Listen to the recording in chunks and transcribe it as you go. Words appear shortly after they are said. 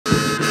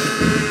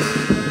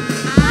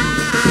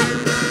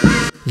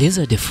These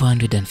are the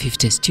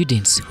 450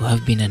 students who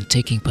have been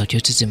undertaking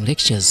patriotism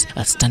lectures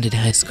at Standard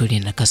High School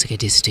in Nakaseke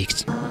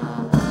district.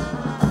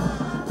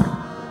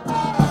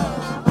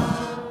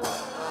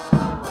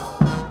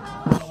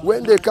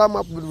 When they come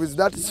up with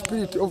that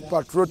spirit of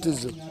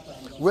patriotism,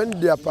 when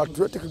they are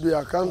patriotic to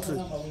their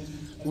country,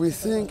 we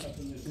think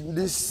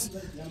this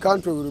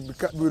country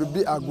will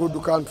be a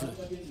good country.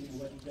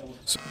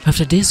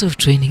 After days of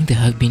training, they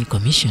have been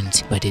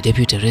commissioned by the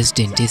Deputy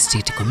Resident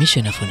District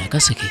Commissioner for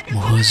Nakaseke,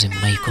 Muhoozi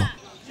Micheal.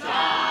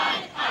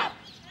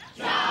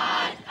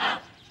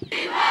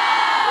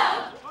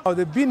 Now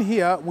they've been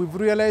here, we've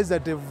realized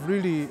that they've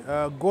really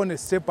gone a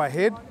step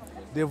ahead.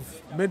 They've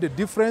made a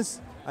difference,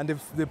 and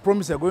they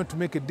promise they're going to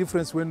make a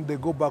difference when they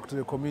go back to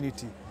the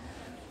community.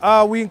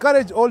 We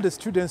encourage all the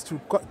students to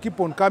keep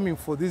on coming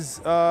for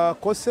these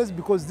courses,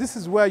 because this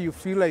is where you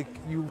feel like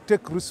you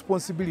take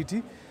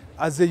responsibility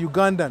as a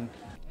Ugandan.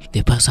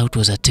 The pass-out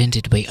was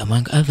attended by,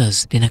 among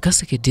others, the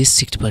Nakaseke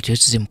District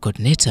Patriotism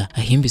Coordinator,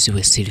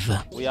 Ahimbiziwe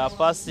Silva. We are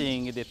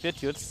passing the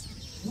Patriots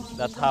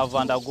that have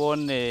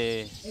undergone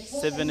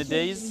 7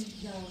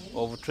 days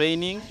of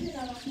training,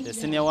 the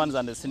senior ones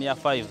and the senior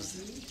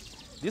fives.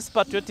 This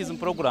patriotism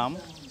program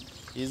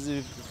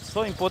is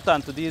so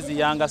important to these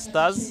younger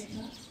stars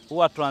who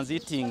are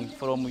transiting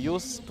from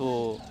youth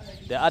to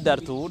the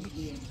adulthood,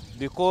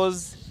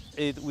 because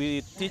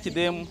we teach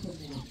them,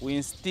 we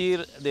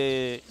instill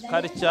the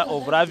culture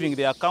of loving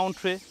their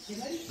country,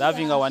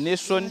 loving our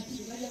nation,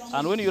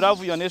 and when you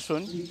love your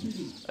nation,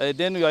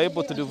 then you are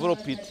able to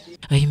develop it.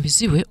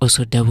 Ahimbiziwe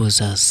also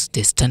doubles as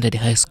the Standard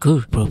High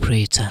School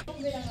proprietor.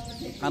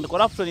 And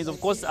corruption is, of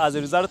course, as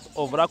a result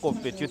of lack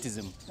of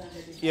patriotism.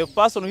 If a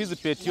person who is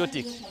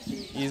patriotic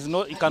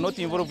he cannot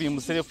involve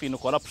himself in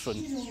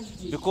corruption,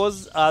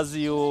 because as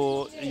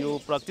you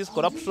practice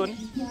corruption,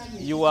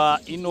 you are,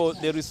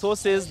 the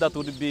resources that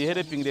would be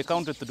helping the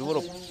country to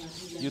develop,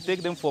 you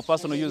take them for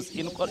personal use.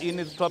 In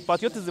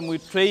patriotism, we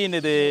train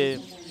to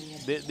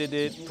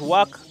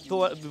work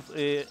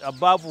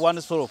above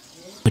oneself.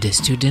 The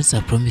students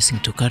are promising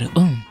to carry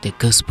on the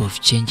gospel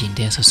of change in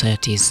their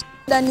societies.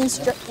 An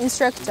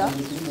instructor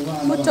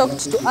who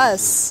talked to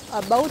us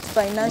about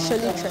financial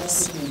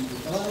literacy,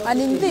 and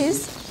in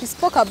this he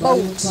spoke about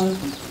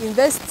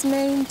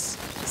investment,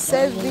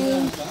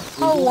 saving,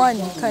 how one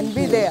can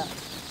be there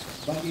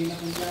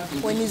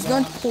when he's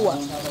not poor,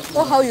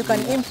 or how you can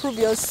improve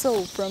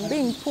yourself from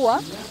being poor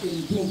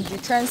and you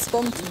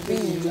transform to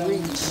being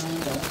rich.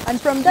 And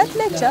from that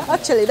lecture,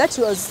 actually that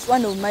was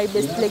one of my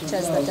best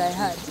lectures that I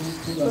had.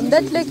 From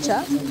that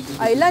lecture,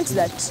 I learned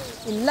that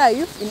in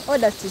life, in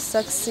order to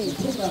succeed,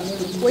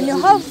 when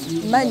you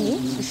have money,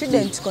 you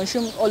shouldn't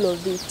consume all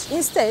of it.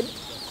 Instead,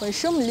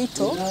 consume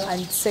little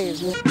and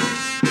save.